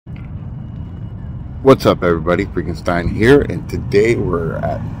What's up, everybody? Freakenstein here, and today we're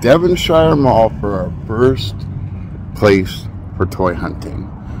at Devonshire Mall for our first place for toy hunting.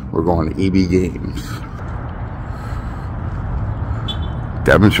 We're going to EB Games.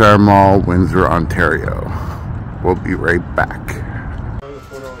 Devonshire Mall, Windsor, Ontario. We'll be right back.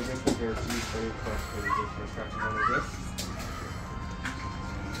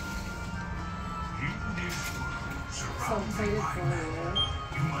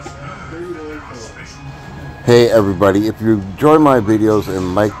 Hey everybody, if you enjoy my videos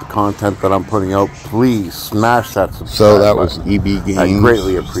and like the content that I'm putting out, please smash that subscribe So that was EB Games. I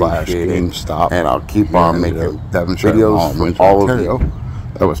greatly appreciate it. GameStop. And I'll keep on making Devonshire videos Mall, for all Ontario. of you.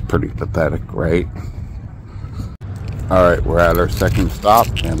 That was pretty pathetic, right? Alright, we're at our second stop,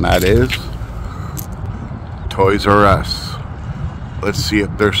 and that is Toys R Us. Let's see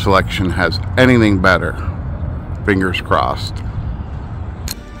if their selection has anything better. Fingers crossed.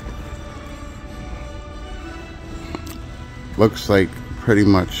 Looks like pretty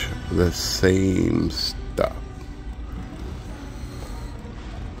much the same stuff.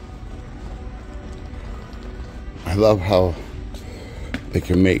 I love how they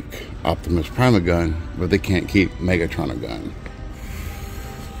can make Optimus Prime a gun, but they can't keep Megatron a gun.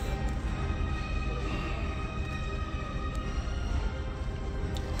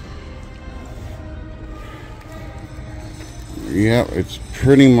 Yeah, it's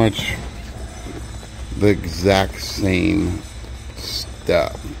pretty much the exact same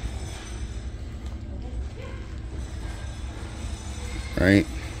stuff, right?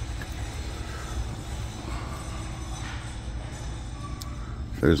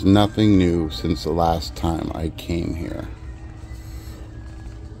 There's nothing new since the last time I came here.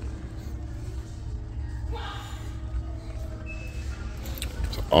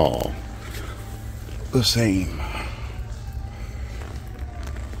 It's all the same.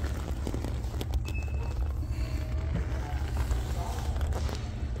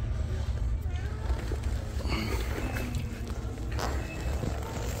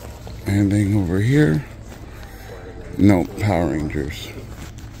 Anything over here? No, Power Rangers.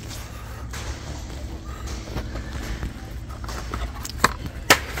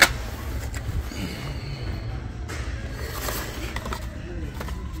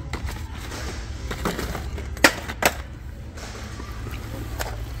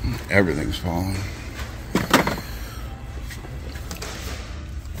 Everything's falling.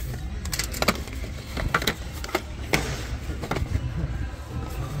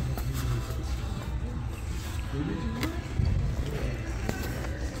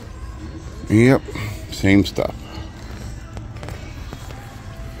 Yep, same stuff.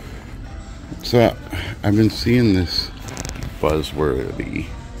 So I've been seeing this buzzword, the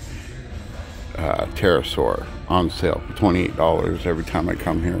pterosaur on sale for $28 every time I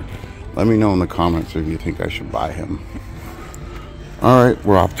come here. Let me know in the comments if you think I should buy him. Alright,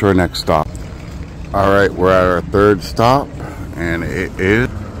 we're off to our next stop. Alright, we're at our third stop, and it is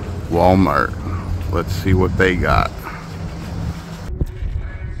Walmart. Let's see what they got.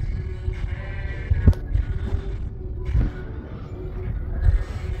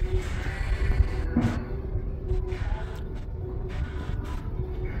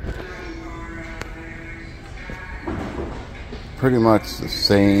 Pretty much the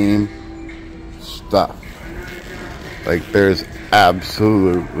same stuff. Like, there's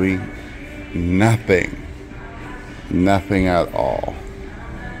absolutely nothing at all.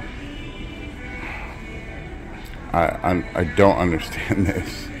 I don't understand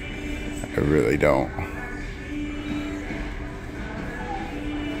this. I really don't.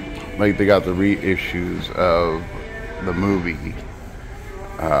 Like, they got the reissues of the movie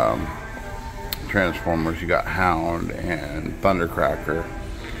Transformers. You got Hound and Thundercracker,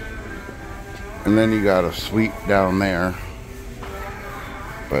 and then you got a suite down there.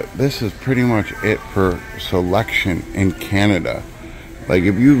 But this is pretty much it for selection in Canada. Like,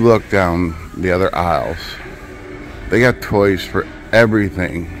 if you look down the other aisles, they got toys for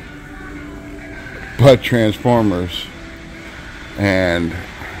everything but Transformers. And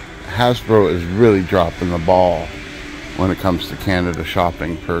Hasbro is really dropping the ball when it comes to Canada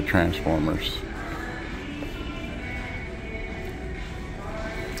shopping for Transformers.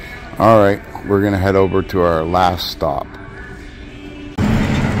 Alright, we're gonna head over to our last stop.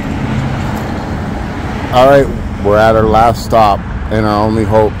 Alright, we're at our last stop, and our only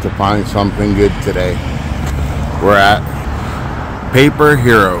hope to find something good today. We're at Paper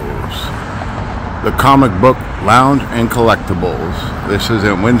Heroes, the comic book lounge and collectibles. This is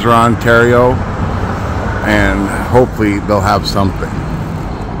in Windsor, Ontario, and hopefully they'll have something.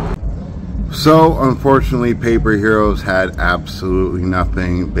 So unfortunately, Paper Heroes had absolutely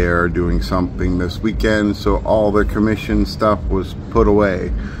nothing. They're doing something this weekend, so all their commission stuff was put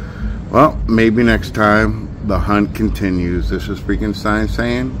away. Well, maybe next time. The hunt continues. This is Freakenstein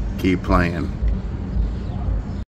saying, keep playing.